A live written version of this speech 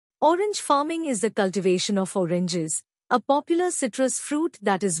Orange farming is the cultivation of oranges, a popular citrus fruit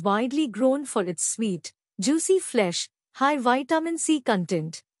that is widely grown for its sweet, juicy flesh, high vitamin C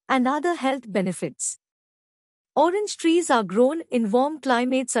content, and other health benefits. Orange trees are grown in warm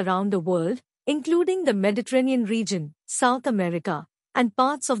climates around the world, including the Mediterranean region, South America, and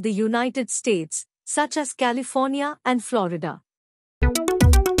parts of the United States, such as California and Florida.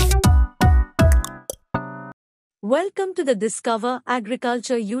 Welcome to the Discover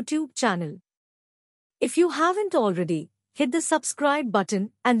Agriculture YouTube channel. If you haven't already, hit the subscribe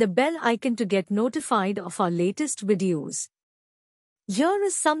button and the bell icon to get notified of our latest videos. Here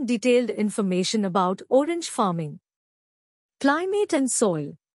is some detailed information about orange farming. Climate and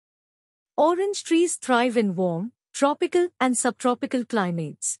soil. Orange trees thrive in warm, tropical and subtropical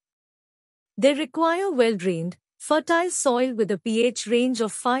climates. They require well-drained, fertile soil with a pH range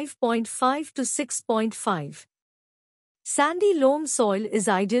of 5.5 to 6.5. Sandy loam soil is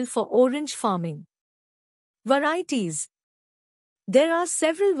ideal for orange farming. Varieties. There are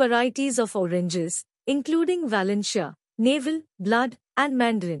several varieties of oranges, including Valencia, Navel, Blood, and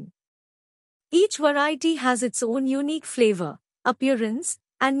Mandarin. Each variety has its own unique flavor, appearance,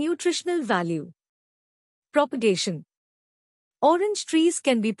 and nutritional value. Propagation. Orange trees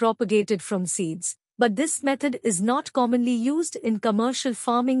can be propagated from seeds, but this method is not commonly used in commercial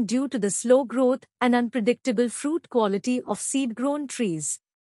farming due to the slow growth and unpredictable fruit quality of seed-grown trees.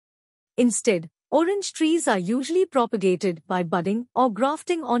 Instead, orange trees are usually propagated by budding or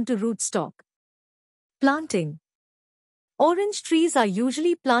grafting onto rootstock. Planting. Orange trees are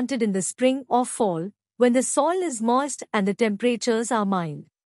usually planted in the spring or fall, when the soil is moist and the temperatures are mild.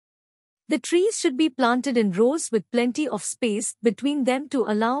 The trees should be planted in rows with plenty of space between them to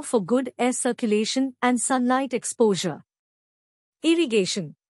allow for good air circulation and sunlight exposure.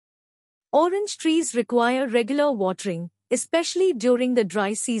 Irrigation. Orange trees require regular watering, especially during the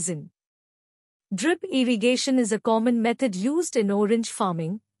dry season. Drip irrigation is a common method used in orange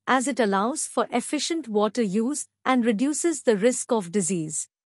farming, as it allows for efficient water use and reduces the risk of disease.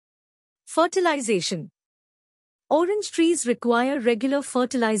 Fertilization. Orange trees require regular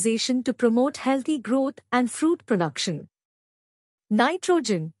fertilization to promote healthy growth and fruit production.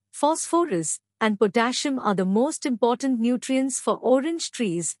 Nitrogen, phosphorus, and potassium are the most important nutrients for orange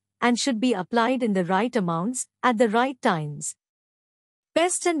trees and should be applied in the right amounts at the right times.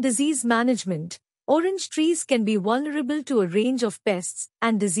 Pest and disease management. Orange trees can be vulnerable to a range of pests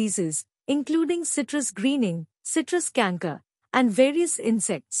and diseases, including citrus greening, citrus canker, and various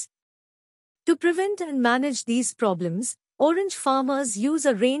insects. To prevent and manage these problems, orange farmers use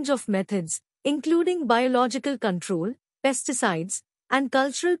a range of methods, including biological control, pesticides, and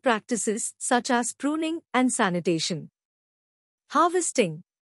cultural practices such as pruning and sanitation. Harvesting.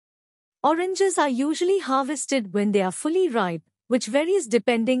 Oranges are usually harvested when they are fully ripe, which varies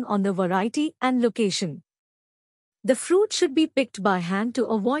depending on the variety and location. The fruit should be picked by hand to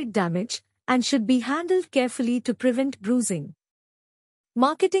avoid damage and should be handled carefully to prevent bruising.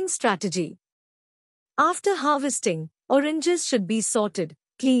 Marketing strategy. After harvesting, oranges should be sorted,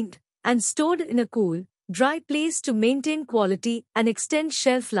 cleaned, and stored in a cool, dry place to maintain quality and extend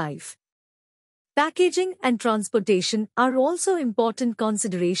shelf life. Packaging and transportation are also important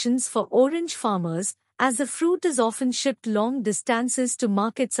considerations for orange farmers, as the fruit is often shipped long distances to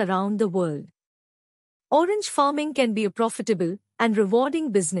markets around the world. Orange farming can be a profitable and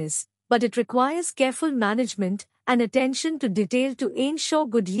rewarding business, but it requires careful management and attention to detail to ensure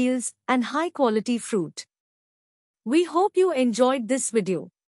good yields and high-quality fruit. We hope you enjoyed this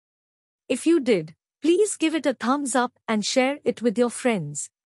video. If you did, please give it a thumbs up and share it with your friends.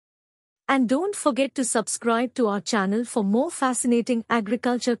 And don't forget to subscribe to our channel for more fascinating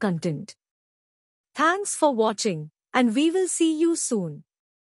agriculture content. Thanks for watching, and we will see you soon.